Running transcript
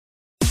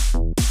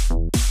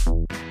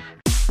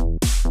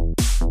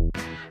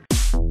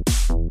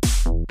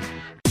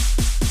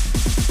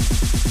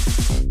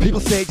People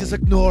say just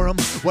ignore him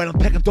while I'm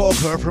picking dog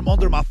hair from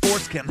under my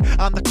foreskin.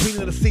 I'm the queen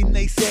of the scene,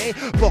 they say.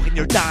 Fucking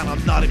your Dan,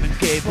 I'm not even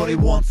gay, but he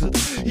wants it.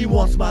 He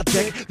wants my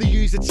dick. They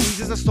use the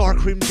cheese as a sour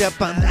cream dip,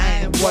 and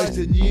I ain't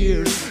wasting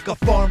years. Got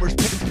farmers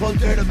picking blood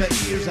dirt in my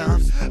ears,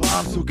 and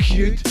I'm so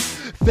cute.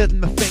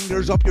 Fiddling my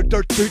fingers up your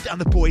dirt boot, and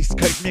the Boy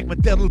Scout make my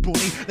diddle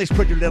bony. They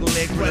spread your little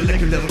leg where I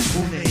lick your little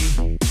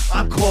pony.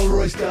 I'm called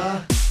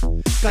Roysta,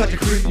 got your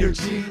cream in your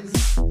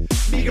jeans.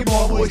 Make it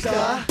more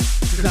Roysta,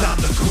 cause I'm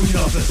the queen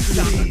of the scene.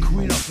 I'm the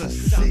queen of the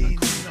scene.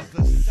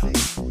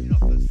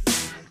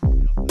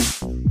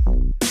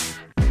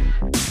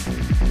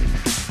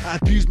 I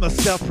abuse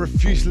myself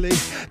profusely,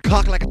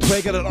 cock like a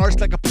twig and an arse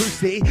like a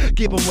pussy.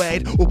 Keep 'em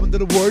wide, open to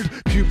the world,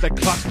 pubes like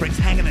clock springs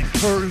hanging in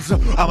curls.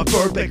 I'm a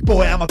bird, big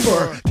boy, I'm a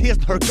burr,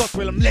 tasting her guts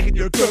while I'm licking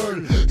your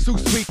girl. So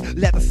sweet,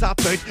 let the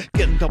sap out,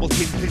 getting double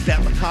teamed, please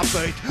let my top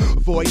out.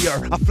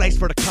 Voyeur, I flies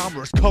for the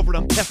cameras, covered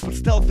in piss but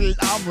still feeling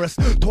amorous.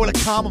 Toilet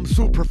calm, I'm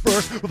so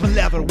perverse, with a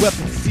leather whip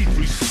and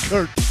see-through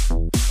skirt.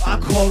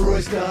 I'm called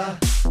Roysta,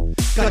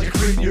 got your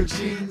cream in your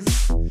jeans.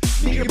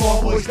 Make it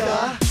more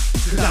Roysta,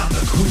 cause I'm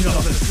the queen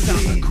of the scene.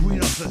 I'm the queen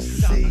of the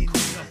scene.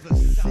 Cause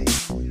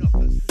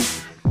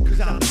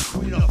I'm the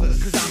queen of the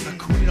scene. Cause I'm the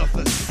queen of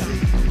the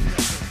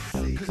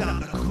scene. Cause I'm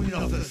the queen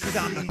of the scene. Cause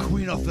I'm the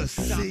queen of the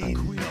scene.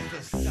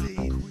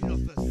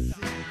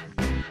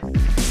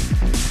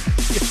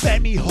 You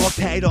fed me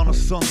hog-tied on a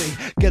Sunday,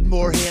 get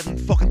more head than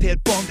fucking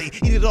Ted Bundy.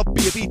 Eat it up,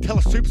 baby, till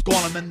the soup's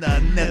gone. I'm in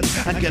the net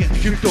and get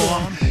puked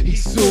on.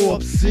 He's so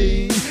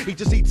obscene. He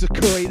just eats a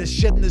curry, the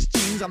shit in his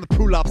jeans, and the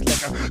prolapse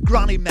liquor.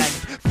 Granny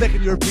magnet,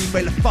 flicking your bean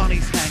while the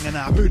fanny's hanging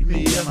out. Put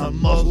me in a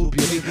muzzle,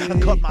 baby,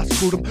 and cut my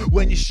scrotum.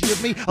 When you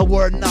shave me, I'll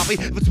wear a nappy.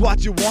 If it's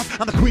what you want,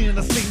 I'm the queen of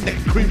the scene,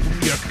 licking cream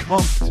from your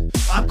cunt.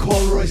 I'm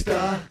called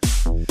Roysta,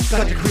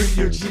 got your cream in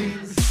your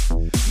jeans.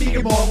 Make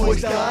it more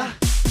Roysta,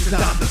 cause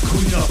I'm the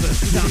queen of the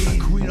scene. Cause I'm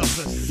the queen of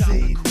the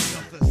scene.